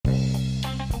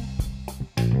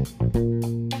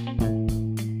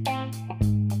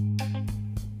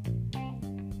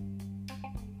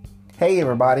Hey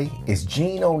everybody, it's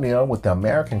Gene O'Neill with the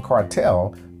American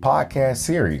Cartel podcast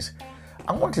series.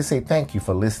 I want to say thank you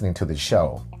for listening to the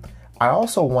show. I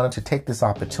also wanted to take this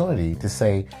opportunity to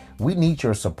say we need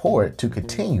your support to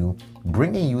continue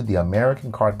bringing you the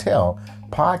American Cartel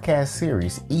podcast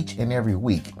series each and every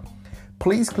week.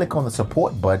 Please click on the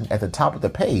support button at the top of the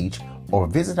page or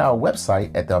visit our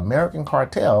website at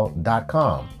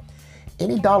theamericancartel.com.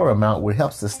 Any dollar amount would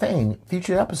help sustain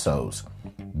future episodes.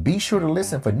 Be sure to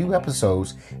listen for new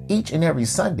episodes each and every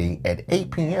Sunday at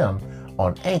 8 p.m.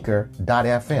 on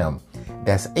anchor.fm.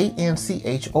 That's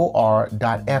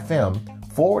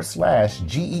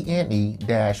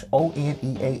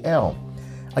anchor.fm/GENE-ONEAL.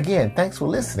 Again, thanks for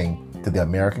listening to the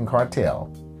American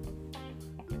Cartel.